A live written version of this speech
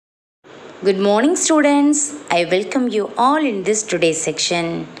Good morning students. I welcome you all in this today's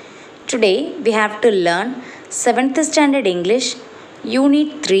section. Today we have to learn 7th standard English Unit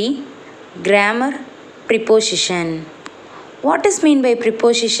 3 Grammar Preposition. What is mean by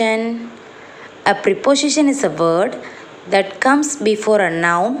preposition? A preposition is a word that comes before a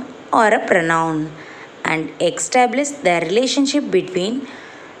noun or a pronoun and establishes the relationship between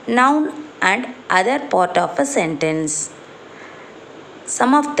noun and other part of a sentence.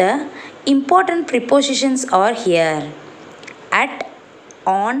 Some of the important prepositions are here: at,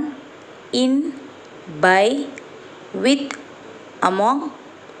 on, in, by, with, among,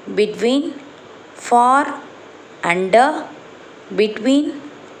 between, for, under, between,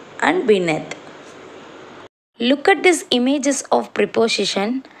 and beneath. Look at these images of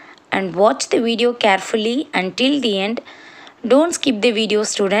preposition and watch the video carefully until the end. Don't skip the video,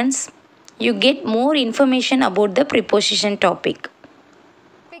 students. You get more information about the preposition topic.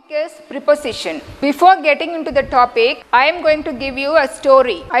 Is preposition. Before getting into the topic, I am going to give you a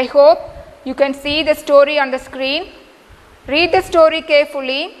story. I hope you can see the story on the screen. Read the story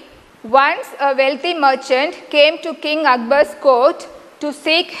carefully. Once a wealthy merchant came to King Akbar's court to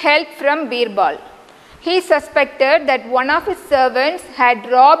seek help from Birbal. He suspected that one of his servants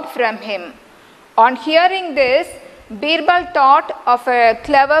had robbed from him. On hearing this, Birbal thought of a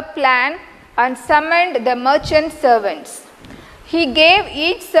clever plan and summoned the merchant's servants. He gave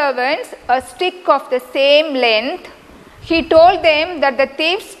each servant a stick of the same length. He told them that the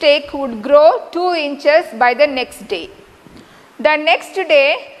thief's stick would grow 2 inches by the next day. The next day,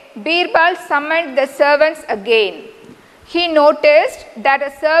 Birbal summoned the servants again. He noticed that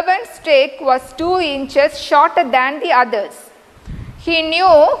a servant's stick was 2 inches shorter than the others. He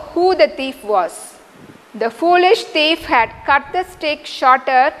knew who the thief was. The foolish thief had cut the stick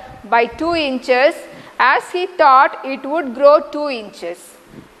shorter by 2 inches as he thought it would grow 2 inches,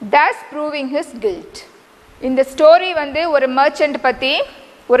 thus proving his guilt. In the story வந்து ஒரு merchant பற்றி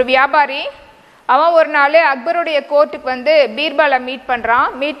ஒரு வியாபாரி அவன் ஒரு நாள் அக்பருடைய கோர்ட்டுக்கு வந்து பீர்பாலை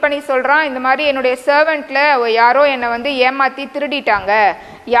மீட் பண்ணி சொல்கிறான், இந்த மாதிரி என்னுடைய சர்வெண்ட்டில் யாரோ என்னை வந்து ஏமாற்றி திருடிட்டாங்க,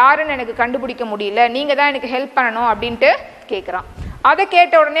 யாருன்னு எனக்கு கண்டுபிடிக்க முடியல, நீங்கள் தான் எனக்கு ஹெல்ப் பண்ணணும் அப்படின்ட்டு கேட்குறான். அதை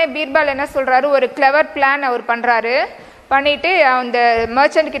கேட்ட உடனே பீர்பால் என்ன சொல்கிறாரு, ஒரு கிளவர் பிளான் அவர் பண்ணுறாரு. பண்ணிவிட்டு அந்த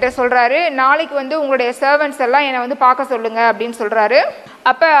மர்ச்சன்ட் கிட்ட சொல்கிறாரு, நாளைக்கு வந்து உங்களுடைய சர்வன்ட்ஸ் எல்லாம் என்னை வந்து பார்க்க சொல்லுங்கள் அப்படின்னு சொல்கிறாரு.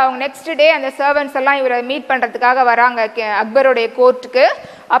 அப்போ அவங்க நெக்ஸ்ட் டே அந்த சர்வன்ட்ஸ் எல்லாம் இவரை மீட் பண்ணுறதுக்காக வராங்க அக்பருடைய கோர்ட்டுக்கு.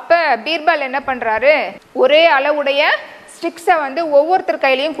 அப்போ பீர்பால் என்ன பண்ணுறாரு, ஒரே அளவுடைய ஸ்டிக்ஸை வந்து ஒவ்வொருத்தர்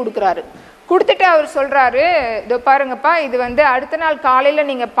கையிலையும் கொடுத்துட்டு அவர் சொல்கிறாரு, இதோ பாருங்கப்பா, இது வந்து அடுத்த நாள் காலையில்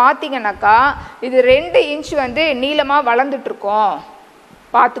நீங்கள் பார்த்தீங்கன்னாக்கா இது 2 இன்ச் வந்து நீளமாக வளர்ந்துட்டுருக்கோம்,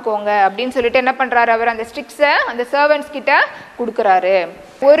 பார்த்துக்கோங்க அப்படின்னு சொல்லிட்டு என்ன பண்ணுறாரு, அவர் அந்த ஸ்டிக்ஸை அந்த சர்வன்ட்ஸ் கிட்ட கொடுக்குறாரு.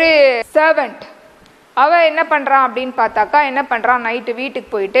 ஒரு சர்வெண்ட் அவன் என்ன பண்ணுறான் அப்படின்னு பார்த்தாக்கா, என்ன பண்ணுறான், நைட்டு வீட்டுக்கு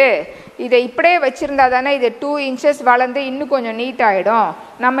போயிட்டு இதை இப்படியே வச்சுருந்தா தானே இது 2 இன்ச்சஸ் வளர்ந்து இன்னும் கொஞ்சம் நீட் ஆகிடும்,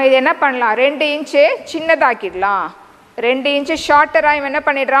 நம்ம இதை என்ன பண்ணலாம், 2 இன்ச்சு சின்னதாக்கிடலாம், 2 இன்ச்சு ஷார்ட்டராக இவன் என்ன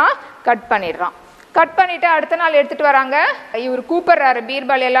பண்ணிடுறான், கட் பண்ணிவிட்டு அடுத்த நாள் எடுத்துகிட்டு வராங்க. இவர் கூப்பிட்றாரு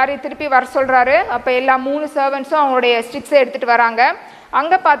பீர்பால், எல்லாரையும் திருப்பி வர சொல்கிறாரு. அப்போ எல்லா 3 சர்வன்ட்ஸும் அவங்களுடைய ஸ்டிக்ஸை எடுத்துகிட்டு வராங்க.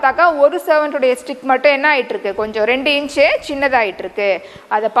 அங்கே பார்த்தாக்கா ஒரு சர்வெண்ட்டுடைய ஸ்டிக் மட்டும் என்ன ஆகிட்டுருக்கு, கொஞ்சம் 2 இன்ச்சு சின்னதாகிட்டுருக்கு.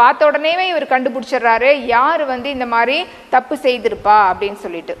 அதை பார்த்த உடனே இவர் கண்டுபிடிச்சிடுறாரு யார் வந்து இந்த மாதிரி தப்பு செய்திருப்பா அப்படின்னு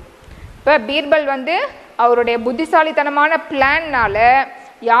சொல்லிட்டு. இப்போ பீர்பல் வந்து அவருடைய புத்திசாலித்தனமான பிளான்னால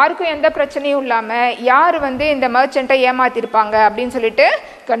யாருக்கும் எந்த பிரச்சனையும் இல்லாமல் யார் வந்து இந்த மர்ச்சண்ட்டை ஏமாத்திருப்பாங்க அப்படின்னு சொல்லிட்டு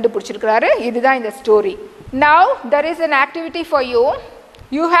கண்டுபிடிச்சிருக்கிறாரு. இதுதான் இந்த story. Now there is an activity for you.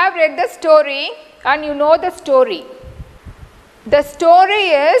 You have read the story and you know the story. The story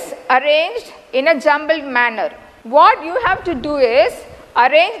is arranged in a jumbled manner. What you have to do is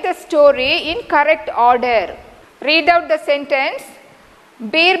arrange the story in correct order. Read out the sentence.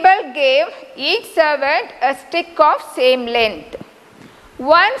 Birbal gave each servant a stick of same length.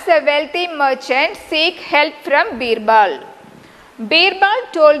 Once a wealthy merchant seek help from Birbal. Birbal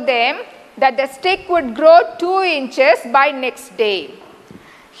told them that the stick would grow 2 inches by next day.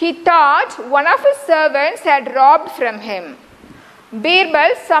 He thought one of his servants had robbed from him.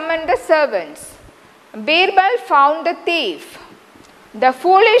 Birbal summoned the servants. Birbal found the thief. The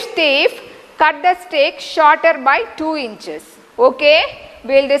foolish thief cut the stick shorter by 2 inches. Okay,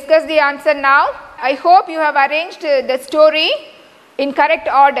 we will discuss the answer now. I hope you have arranged the story in correct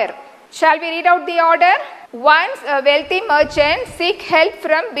order. Shall we read out the order? Once a wealthy merchant seek help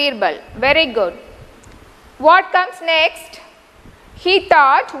from Birbal. Very good. What comes next? He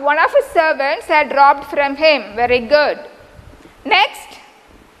thought one of his servants had robbed from him. Very good. Next.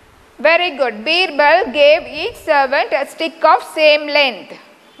 Very good. Birbal gave each servant a stick of same length.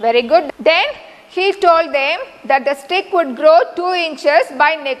 Very good. Then he told them that the stick would grow 2 inches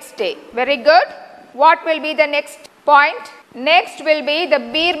by next day. Very good. What will be the next point? Next will be the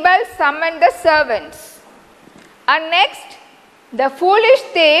Birbal summoned the servants. And next, the foolish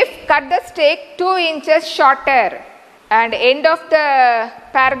thief cut the stick 2 inches shorter. And end of the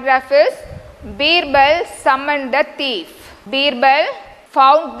paragraph is Birbal summoned the thief. Birbal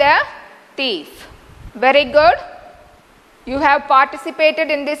found the thief. Very good. You have participated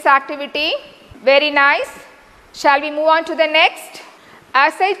in this activity. Very nice. Shall we move on to the next?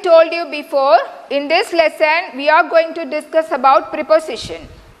 As I told you before, in this lesson we are going to discuss about preposition.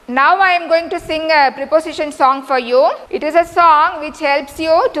 Now I am going to sing a preposition song for you. It is a song which helps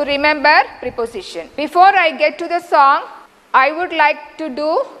you to remember preposition. Before I get to the song, I would like to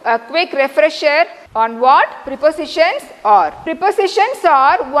do a quick refresher on what prepositions are. Prepositions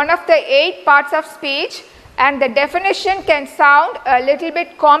are one of the 8 parts of speech, and the definition can sound a little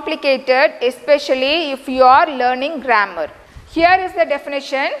bit complicated, especially if you are learning grammar. Here is the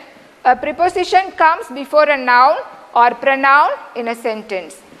definition. A preposition comes before a noun or pronoun in a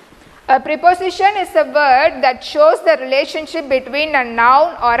sentence. A preposition is a word that shows the relationship between a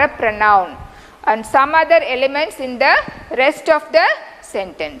noun or a pronoun and some other elements in the rest of the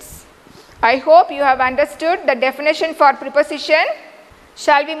sentence. I hope you have understood the definition for preposition.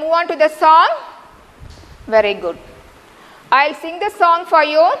 Shall we move on to the song? Very good. I will sing the song for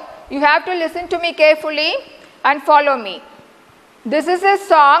you. You have to listen to me carefully and follow me. This is a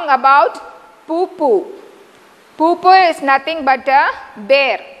song about Poo Poo. Poo Poo is nothing but a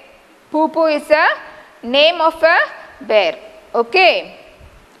bear. Poo Poo is a name of a bear. Okay.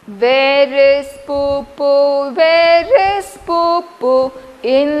 Where is Poo Poo? Where is Poo Poo?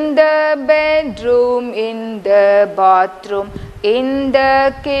 In the bedroom, in the bathroom, in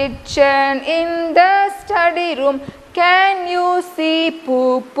the kitchen, in the study room. Can you see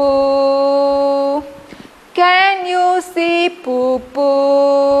Poo Poo? Can you see Poo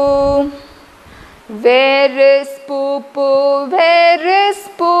Poo? Where is Poo Poo? Where is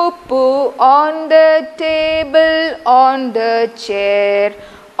Poo Poo? On the table, on the chair,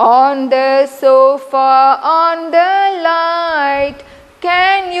 on the sofa, on the light.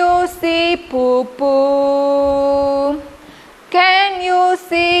 Can you see Poo Poo? Can you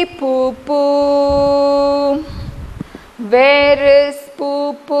see Poo Poo? Where is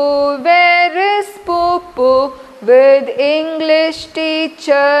Poo Poo? Where is Poo Poo? With English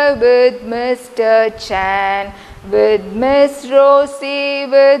teacher, with Mr. Chan, with Miss Rosie,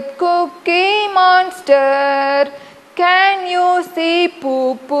 with Cookie Monster. Can you see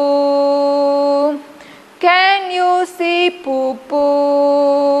Poo Poo? Can you see Poo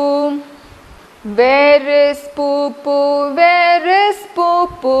Poo? Where is Poo Poo? Where is Poo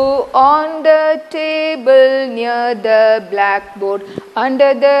Poo? On the table near the blackboard,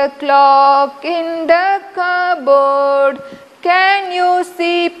 under the clock, in the cupboard. Can you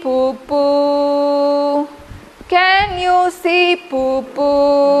see Poo Poo? Can you see Poo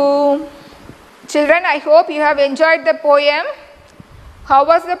Poo? Children, I hope you have enjoyed the poem. How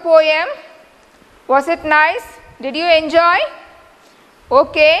was the poem? Was it nice? Did you enjoy?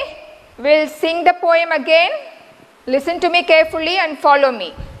 Okay. We'll sing the poem again. Listen to me carefully and follow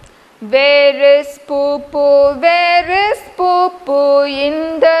me. Where is Poo Poo? Where is Poo Poo?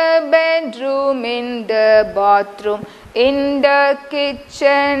 In the bedroom, in the bathroom, in the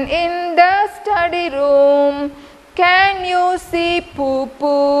kitchen, in the study room. Can you see Poo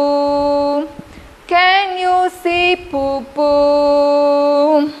Poo? Can you see Poo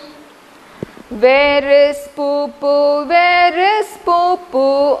Poo? Where is Poo Poo? Where is Poo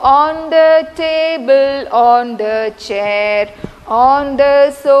Poo? On the table, on the chair, on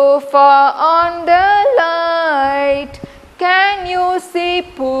the sofa, on the light. Can you see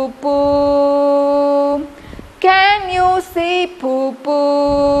Poo Poo? Can you see Poo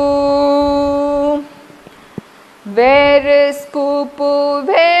Poo? Where is Poo Poo?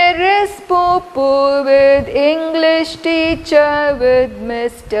 Where is Poo Poo? With English teacher, with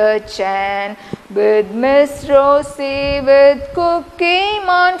Mr. Chan, with Miss Rosie, with Cookie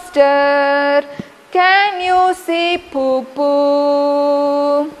Monster. Can you see Poo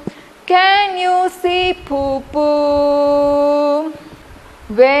Poo? Can you see Poo Poo?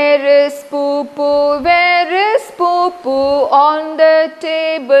 Where is Poo Poo? Where is Poo Poo? On the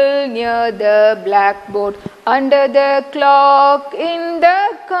table near the blackboard, under the clock, in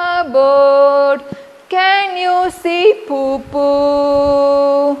the cupboard. Can you see Poo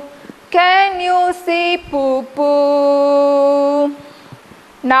Poo? Can you see Poo Poo?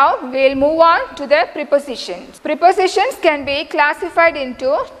 Now we'll move on to the prepositions. Prepositions can be classified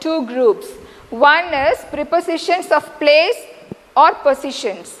into 2 groups. One is prepositions of place or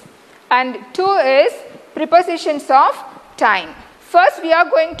positions. and 2 is prepositions of time. First we are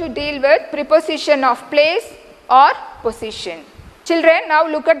going to deal with preposition of place or position. Children, now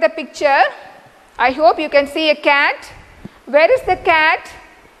look at the picture. I hope you can see a cat. Where is the cat?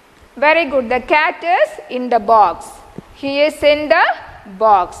 Very good. The cat is in the box. He is in the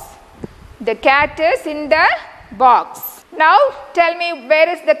box. The cat is in the box. Now tell me, where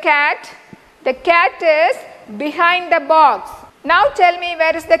is the cat? The cat is behind the box. Now tell me,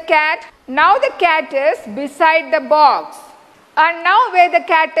 where is the cat? Now the cat is beside the box. And now where the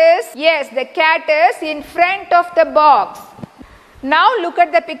cat is? Yes, the cat is in front of the box. Now look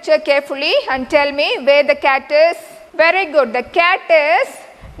at the picture carefully and tell me where the cat is. Very good. The cat is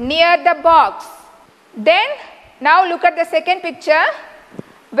near the box. Then now look at the second picture.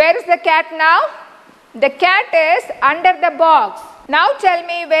 Where is the cat now? The cat is under the box. Now tell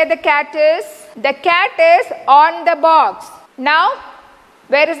me where the cat is. The cat is on the box. Now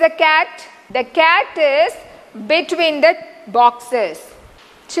where is the cat? The cat is between the boxes.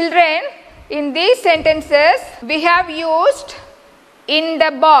 Children, in these sentences we have used in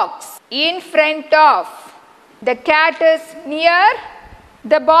the box, in front of. The cat is near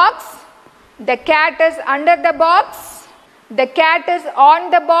the box. The cat is under the box. The cat is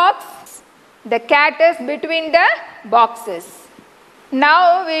on the box. The cat is between the boxes.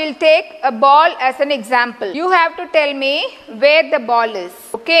 Now we will take a ball as an example. You have to tell me where the ball is.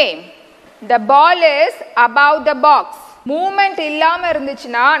 Okay. The ball is above the box. Movement இல்லாம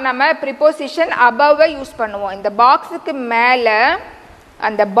இருந்துச்சுனா நம்ம preposition above use பண்ணுவோம். இந்த பாக்ஸுக்கு மேல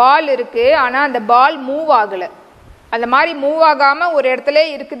அந்த பால் இருக்கு, ஆனா அந்த பால் மூவ் ஆகல. அந்த மாதிரி மூவ் ஆகாம ஒரு இடத்துல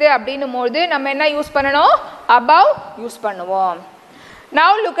இருக்குது அப்படினும்போது நம்ம என்ன யூஸ் பண்ணணும்? above யூஸ் பண்ணுவோம்.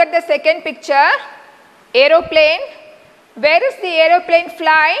 Now look at the second picture. Aeroplane. Where is the aeroplane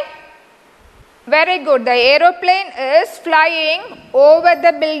flying? Very good. The aeroplane is flying over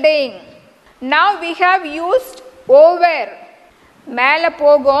the building. Now we have used over. மேல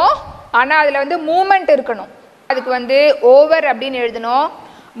போகும், ஆனா அதுல வந்து மூவ்மெண்ட் இருக்கணும். அதுக்கு வந்து over அப்படினு எழுதணும்.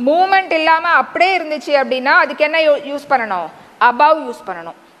 மூவ்மெண்ட் இல்லாம அப்படியே இருந்துச்சு அப்படினா அதுக்கு என்ன யூஸ் பண்ணணும்? above யூஸ்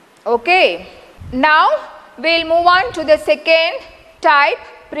பண்ணணும். Okay. Now we'll move on to the second type,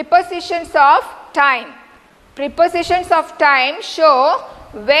 prepositions of time. Prepositions of time show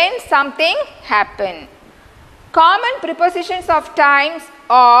when something happened. Common prepositions of times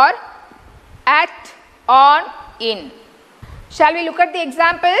are at, on, in. Shall we look at the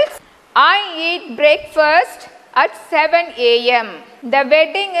examples? I eat breakfast at 7 a.m. The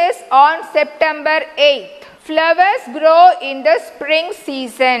wedding is on September 8th. Flowers grow in the spring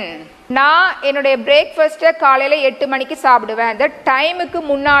season. நான் என்னுடைய பிரேக்ஃபாஸ்ட்டை காலையில் 8 மணிக்கு சாப்பிடுவேன். அந்த டைமுக்கு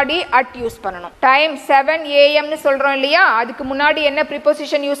முன்னாடி at use பண்ணணும். Time 7 am சொல்கிறோம் இல்லையா, அதுக்கு முன்னாடி என்ன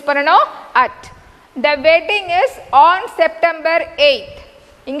ப்ரிப்போசிஷன் யூஸ் பண்ணணும்? At. The wedding is on September 8th.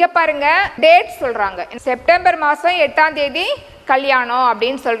 இங்கே பாருங்க, டேட் சொல்கிறாங்க. செப்டம்பர் மாதம் 8ஆம் தேதி கல்யாணம்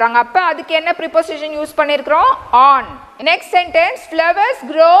அப்படின்னு சொல்கிறாங்க. அப்போ அதுக்கு என்ன ப்ரிப்போசிஷன் யூஸ் பண்ணியிருக்கிறோம்? On. Next sentence, flowers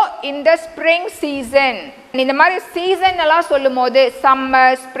grow in the spring season. இந்த மாதிரி சீசன் எல்லாம் சொல்லும் போது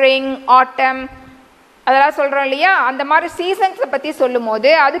சம்மர், ஸ்ப்ரிங், ஆட்டம் அதெல்லாம் சொல்கிறோம் இல்லையா, அந்த மாதிரி சீசன்ஸை பற்றி சொல்லும்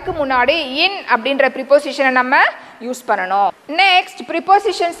போது அதுக்கு முன்னாடி இன் அப்படின்ற ப்ரிப்போசிஷனை நம்ம யூஸ் பண்ணணும். Next,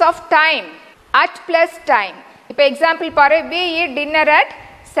 prepositions of time. At plus time. இப்போ எக்ஸாம்பிள் பாரு, we eat dinner at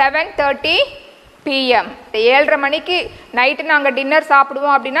 7:30 PM. 7:30 மணிக்கு நைட்டு நாங்கள் டின்னர்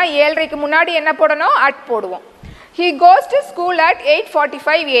சாப்பிடுவோம் அப்படின்னா 7:30க்கு முன்னாடி என்ன போடணும்? அட் போடுவோம். He goes to school at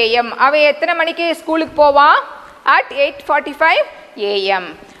 8:45 AM. அவன் எத்தனை மணிக்கு ஸ்கூலுக்கு போவான்? at 8:45 AM.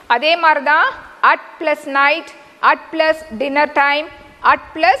 அதே மாதிரி தான் at plus night, at plus dinner time, at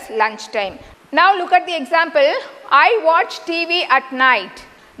plus lunch time. Now look at the example. I watch TV at night.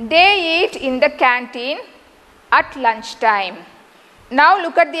 They eat in the canteen at lunch time. Now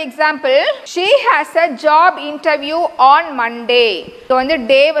look at the example. She has a job interview on Monday. So வந்து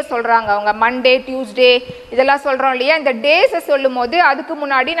டேவை சொல்கிறாங்க அவங்க. Monday, Tuesday இதெல்லாம் சொல்கிறோம் இல்லையா, இந்த டேஸை சொல்லும் போது அதுக்கு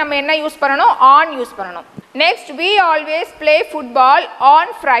முன்னாடி நம்ம என்ன யூஸ் பண்ணணும்? ஆன் யூஸ் பண்ணணும். Next, we always play football on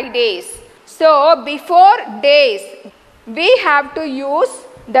Fridays. So before days we have to use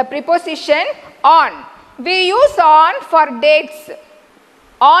the preposition on. We use on for dates.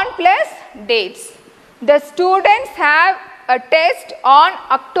 On plus dates. The students have a test on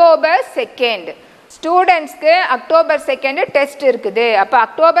October 2nd. ஸ்டூடெண்ட்ஸ்க்கு October 2nd test இருக்குது. அப்போ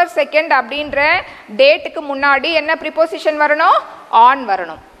October 2nd அப்படின்ற டேட்டுக்கு முன்னாடி என்ன preposition வரணும்? On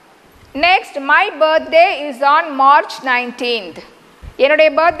வரணும். Next, my birthday is on March 19th. என்னுடைய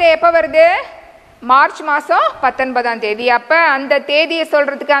பர்த்டே எப்போ வருது? மார்ச் மாதம் 19ஆம் தேதி. அப்போ அந்த தேதியை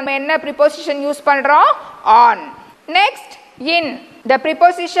சொல்கிறதுக்கு நம்ம என்ன ப்ரிப்போசிஷன் யூஸ் பண்ணுறோம்? On. Next, in. The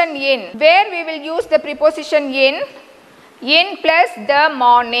preposition in. Where we will use the preposition in? in plus the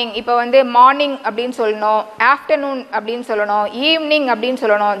morning. இப்போ வந்து morning அப்படினு சொல்லணும், afternoon அப்படினு சொல்லணும், evening அப்படினு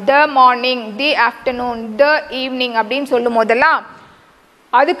சொல்லணும். The morning, the afternoon, the evening அப்படினு சொல்லும் போதெல்லாம்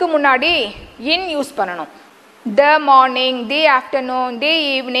அதுக்கு முன்னாடி in யூஸ் பண்ணணும். The morning, the afternoon, the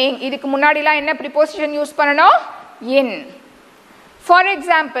evening, இதுக்கு முன்னாடிலாம் என்ன preposition யூஸ் பண்ணணும்? In. For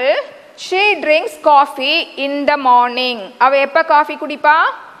example, she drinks coffee in the morning. அவ எப்ப coffee குடிப்பா?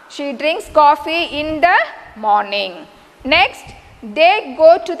 She drinks coffee in the morning. Next, they go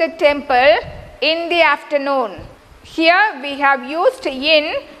to the temple in the afternoon. Here we have used in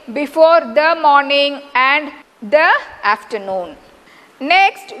before the morning and the afternoon.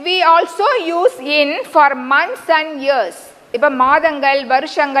 Next, we also use in for months and years. இப்ப மாதங்கள்,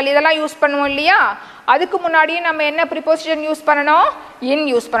 வருஷங்கள் இதெல்லாம் use பண்ணுவோம் இல்லையா? அதுக்கு முன்னாடியே நம்ம என்ன preposition யூஸ் பண்ணணும்? In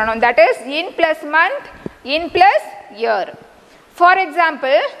யூஸ் பண்ணணும். That is in plus month, in plus year. For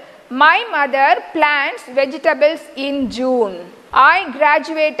example, my mother plants vegetables in June. I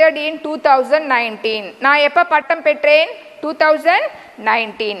graduated in 2019. நான் எப்ப பட்டம் பெற்றேன்?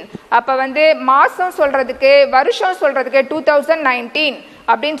 2019. அப்ப வந்து மாசம் சொல்றதுக்கு, வருஷம் சொல்றதுக்கு 2019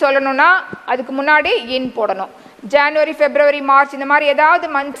 அப்படினு சொல்லணும்னா அதுக்கு முன்னாடி in போடணும். January, February, March இந்த மாதிரி ஏதாவது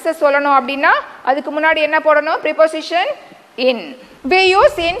months சொல்லணும் அப்படினா அதுக்கு முன்னாடி என்ன போடணும்? Preposition in. We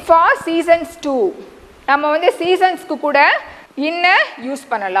use in for seasons too. நம்ம வந்து seasonsக்கு கூட in யூஸ்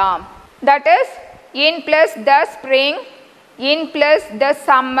பண்ணலாம். That is in plus the spring, in plus the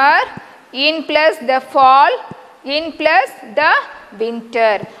summer, in plus the fall, in plus the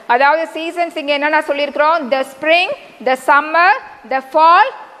winter. அதாவது seasons இங்க என்னன்னா சொல்லியிருக்கிறோம்? The spring, the summer, the fall,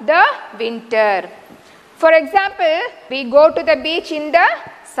 the winter. For example, we go to the beach in the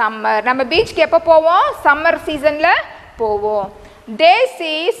summer. நம்ம பீச்சுக்கு எப்போ போவோம்? Summer சீசன்ல போவோம். They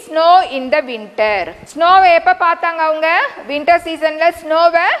see snow in the winter. ஸ்னோவை எப்போ பார்த்தாங்க அவங்க? வின்டர் சீசன்ல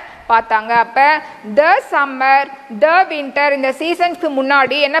ஸ்னோவை பார்த்தாங்க. அப்ப the summer, the winter இந்த சீசனுக்கு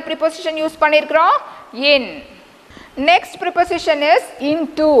முன்னாடி என்ன preposition யூஸ் பண்ணியிருக்கிறோம்? In. Next preposition is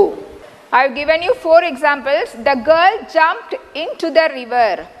into. I have given you 4 examples. The girl jumped into the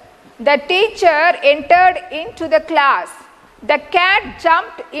river. The teacher entered into the class. The cat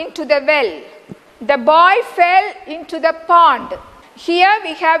jumped into the well. The boy fell into the pond. Here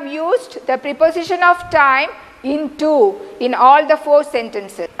we have used the preposition of time into in all the 4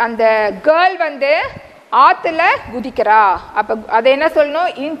 sentences. And the girl வந்து ஆத்துல குதிக்கிறா. அப்ப அது என்ன சொல்லணும்?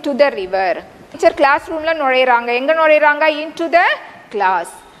 Into the river. Teacher classroomல நுழையறாங்க. எங்க நுழையறாங்க? Into the class.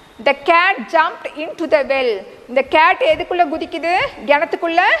 The cat jumped into the well. The cat எதுக்குள்ள குதிக்குது?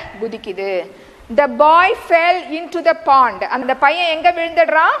 கிணத்துக்குள்ள குதிக்குது. The boy fell into the pond. அந்த பையன் எங்க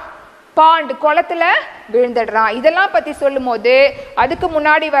விழுந்துடுறான்? pond குளத்துல விழுந்துடுறான். இதெல்லாம் பத்தி சொல்லும்போது அதுக்கு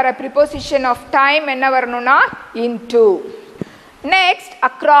முன்னாடி வர preposition of time என்ன வரணும்னா into. Next,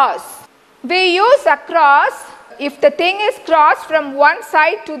 across. We use across if the thing is crossed from one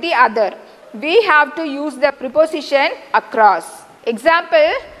side to the other. We have to use the preposition across.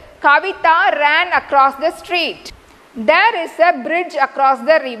 Example, Kavita ran across the street. There is a bridge across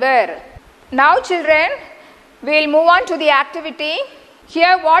the river. Now children, we will move on to the activity.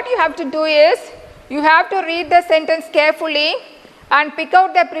 Here what you have to do is, you have to read the sentence carefully and pick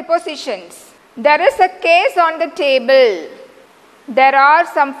out the prepositions. There is a case on the table. There are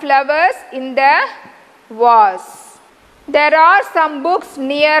some flowers in the vase. There are some books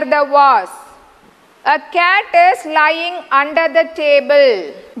near the vase. A cat is lying under the table.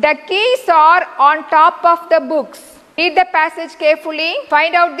 The keys are on top of the books. Read the passage carefully.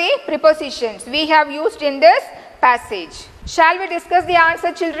 Find out the prepositions we have used in this passage. Shall we discuss the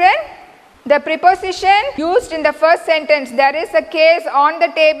answer, children? The preposition used in the first sentence, there is a case on the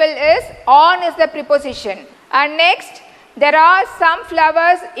table, is on is the preposition. And next, there are some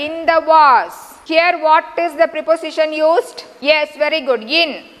flowers in the vase. Here what is the preposition used? Yes, very good,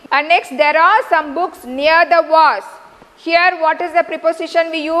 in. And next, there are some books near the vase. Here what is the preposition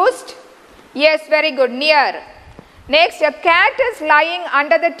we used? Yes, very good, near. Next, a cat is lying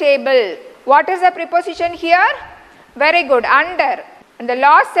under the table. What is the preposition here? Very good, under. And the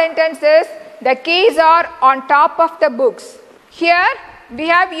last sentence is, the keys are on top of the books. Here we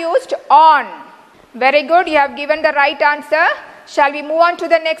have used on. Very good, you have given the right answer. Shall we move on to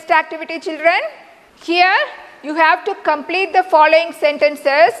the next activity, children? Here you have to complete the following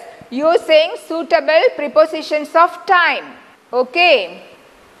sentences using suitable prepositions of time. Okay,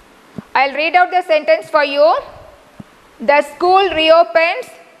 I'll read out the sentence for you. The school reopens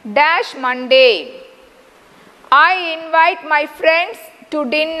dash Monday. I invite my friends to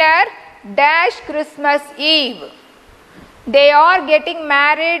dinner dash Christmas Eve. They are getting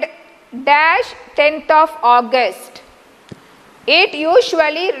married dash 10th of August. It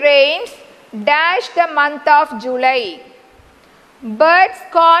usually rains dash the month of July. Birds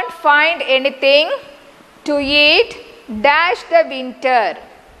can't find anything to eat dash the winter.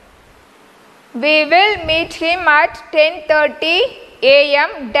 We will meet him at 10:30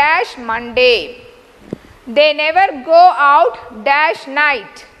 a.m. dash Monday. They never go out dash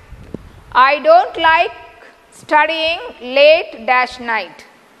night. I don't like studying late dash night.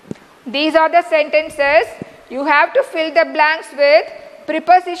 These are the sentences. You have to fill the blanks with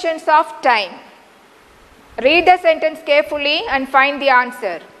prepositions of time. Read the sentence carefully and find the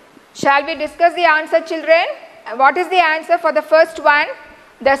answer. Shall we discuss the answer, children? What is the answer for the first one?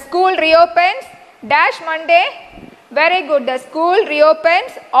 The school reopens dash Monday. Very good. The school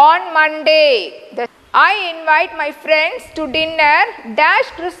reopens on Monday. I invite my friends to dinner dash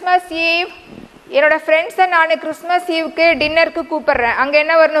Christmas Eve. என்னோட ஃப்ரெண்ட்ஸை நான் Christmas ஈவுக்கு டின்னருக்கு கூப்பிட்றேன். அங்கே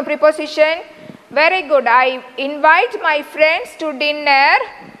என்ன வரணும்? Preposition. Very good. I invite my friends to dinner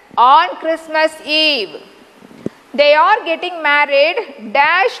on Christmas eve. They are getting married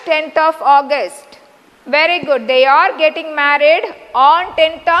dash 10th of August. Very good. They are getting married on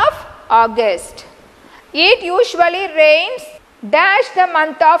 10th of August. It usually rains dash the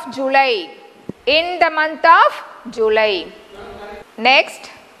month of July. In the month of July. Next,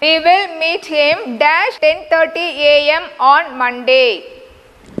 we will meet him dash 10:30 a.m. on Monday.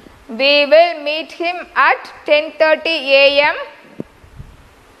 We will meet him at 10:30 a.m.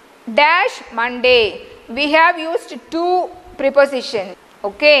 dash Monday. We have used two prepositions.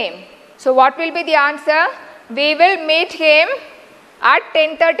 Okay. So what will be the answer? We will meet him at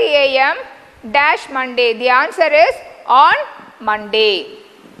 10:30 a.m. dash Monday. The answer is on Monday.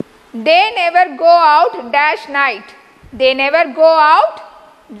 They never go out dash night. They never go out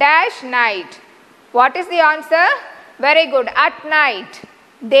dash night. What is the answer? Very good. At night.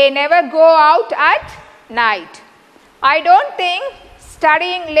 They never go out at night. I don't think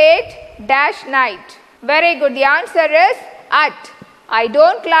studying late dash night. Very good. The answer is at. I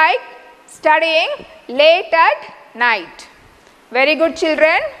don't like studying late at night. Very good,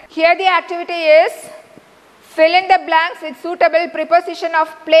 children. Here the activity is fill in the blanks with suitable preposition of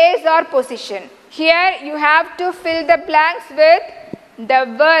place or position. Here you have to fill the blanks with the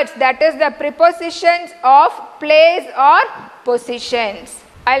words, that is the prepositions of place or positions.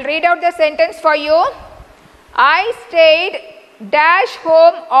 I'll read out the sentence for you. I stayed dash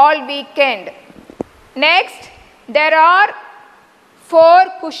home all weekend. Next, there are 4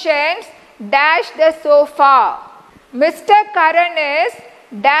 cushions dash the sofa. Mr. Karan is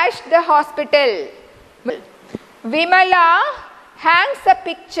dash the hospital. Vimala hangs a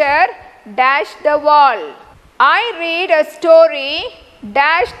picture dash the wall. I read a story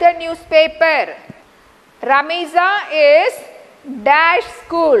dash the newspaper. Ramiza is dash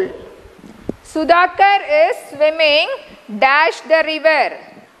school. Sudhakar is swimming dash the river.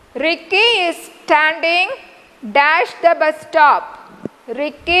 Ricky is standing dash the bus stop.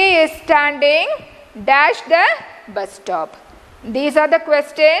 Ricky is standing dash the bus stop. These are the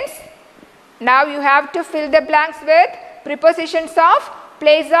questions. Now you have to fill the blanks with prepositions of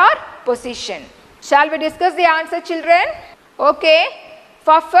place or position. Shall we discuss the answer, children? Okay.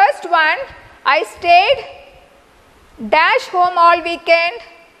 For first one, I stayed dash home all weekend.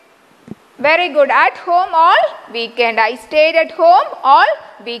 Very good. At home all weekend. I stayed at home all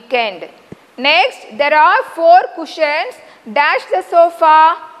weekend. Next, there are 4 cushions dash the sofa.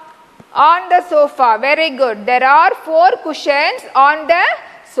 On the sofa. Very good. There are 4 cushions on the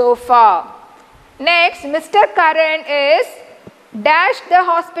sofa. Next, Mr. Karan is dash the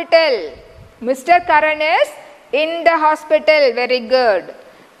hospital. Mr. Karan is in the hospital. Very good.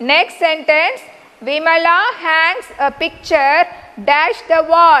 Next sentence, Vimala hangs a picture dash the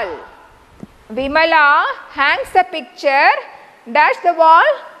wall. Vimala hangs a picture dash the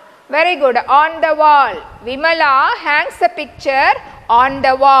wall. Very good. On the wall. Vimala hangs a picture on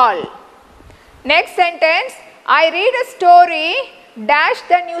the wall. Next sentence, I read a story dash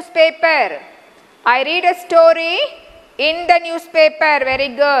the newspaper. I read a story in the newspaper. Very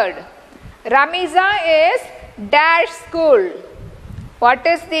good. Ramiza is dash school. What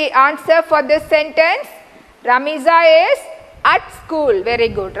is the answer for this sentence? Ramiza is at school. Very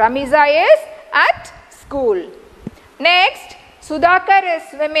good. Ramiza is at school. Next, Sudhakar is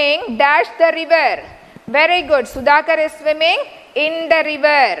swimming dash the river. Very good. Sudhakar is swimming in the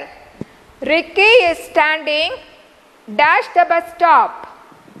river. Ricky is standing dash the bus stop.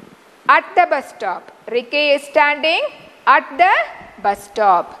 At the bus stop. Ricky is standing at the bus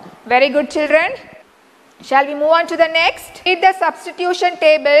stop. Very good, children. Shall we move on to the next? Read the substitution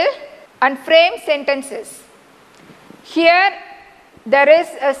table and frame sentences. Here there is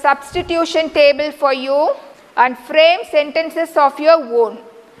a substitution table for you and frame sentences of your own.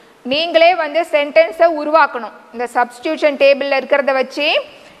 நீங்களே வந்து சென்டென்ஸை உருவாக்கணும். இந்த substitution டேபிளில் இருக்கிறத வச்சு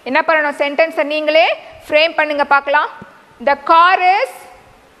என்ன பண்ணணும், சென்டென்ஸை நீங்களே ஃப்ரேம் பண்ணுங்க பார்க்கலாம். The car is,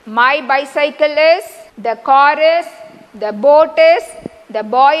 my bicycle is, the car is, the boat is, the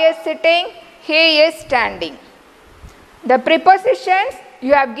boy is sitting, he is standing. The prepositions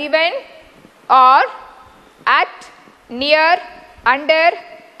you have given are at, near, under,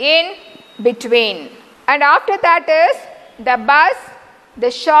 in, between. And after that is the bus,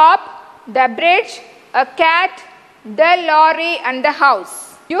 the shop, the bridge, a cat, the lorry and the house.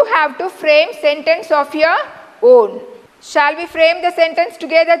 You have to frame sentence of your own. Shall we frame the sentence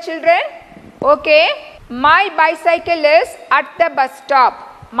together, children? Okay. My bicycle is at the bus stop.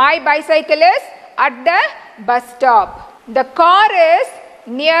 My bicycle is at the bus stop. The car is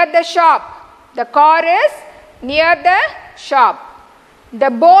near the shop. The car is near the shop.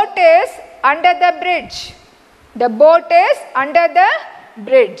 The boat is under the bridge. The boat is under the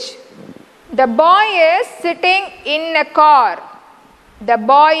bridge. The boy is sitting in a car. The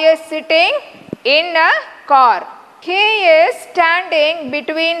boy is sitting in a car. He is standing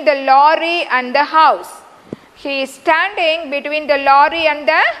between the lorry and the house. He is standing between the lorry and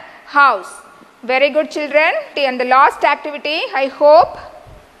the house. Very good, children. And the last activity, I hope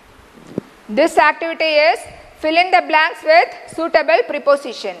this activity is fill in the blanks with suitable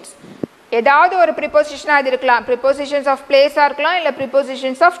prepositions. ஏதாவது ஒரு ப்ரிப்போசிஷனாக இது இருக்கலாம். Prepositions of பிளேஸாக இருக்கலாம், இல்லை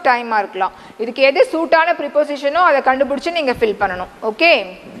prepositions of டைமாக இருக்கலாம். இதுக்கு எது சூட்டான ப்ரிப்போசிஷனோ அதை கண்டுபிடிச்சி நீங்கள் ஃபில் பண்ணணும். Okay,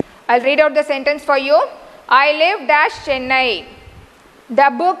 I'll read out the sentence for you. I live dash Chennai. The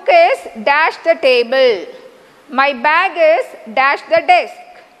book is dash the table. My bag is dash the desk.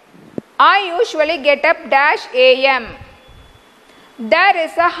 I usually get up dash AM. There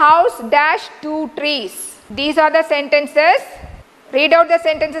is a house dash 2 trees. These are the sentences. Read out the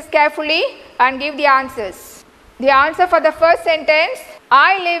sentences carefully and give the answers. The answer for the first sentence,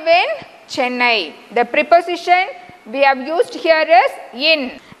 I live in Chennai. The preposition we have used here is in.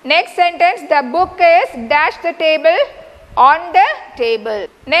 Next sentence, the book is dash the table, on the table.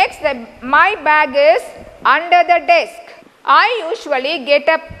 Next, my bag is under the desk. I usually get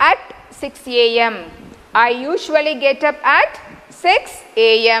up at 6 a.m. I usually get up at 6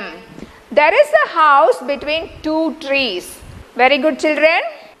 a.m. There is a house between 2 trees. Very good, children.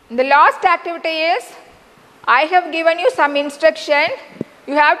 The last activity is, I have given you some instruction.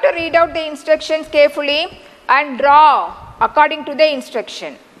 You have to read out the instructions carefully and draw according to the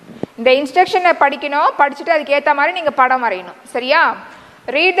instruction. The instruction படிக்கணும், படிச்சுட்டு அதுக்கு ஏற்ற மாதிரி நீங்கள் படம் வரையணும். சரியா?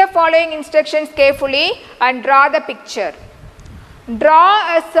 Read the following instructions carefully and draw the picture. Draw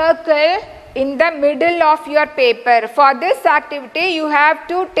a circle in the middle of your paper. For this activity, you have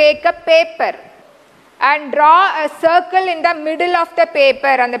to take a paper and draw a circle in the middle of the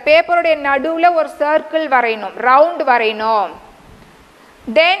paper. அந்த பேப்பருடைய நடுவில் ஒரு circle வரையணும், round வரையணும்.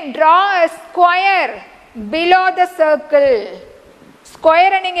 Then draw a square below the circle.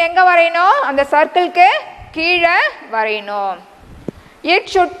 ஸ்கொயரை நீங்கள் எங்கே வரையணும்? அந்த சர்க்கிள்க்கு கீழே வரையணும். It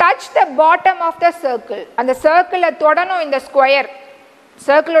should touch the bottom of the circle. அந்த சர்க்கிளை தொடணும் இந்த ஸ்கொயர்.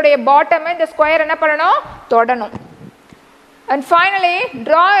 சர்க்கிளுடைய பாட்டம் இந்த ஸ்கொயர் என்ன பண்ணணும்? தொடணும். And finally,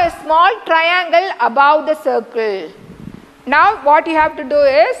 draw a small triangle above the circle. Now what you have to do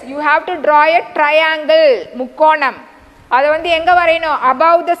is, you have to draw a triangle, முக்கோணம். அதை வந்து எங்கே வரையணும்?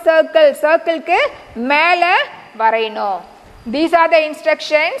 Above the circle. சர்க்கிள்க்கு மேலே வரையணும். These are the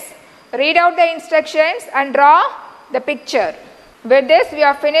instructions. Read out the instructions and draw the picture. With this, we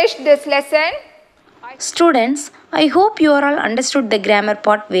have finished this lesson. Students, I hope you all understood the grammar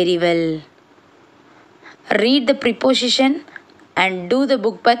part very well. Read the preposition and do the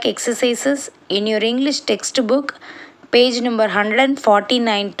book back exercises in your English textbook, page number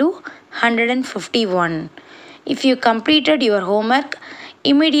 149 to 151. If you completed your homework,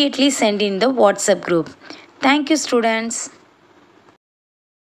 immediately send in the WhatsApp group. Thank you, students.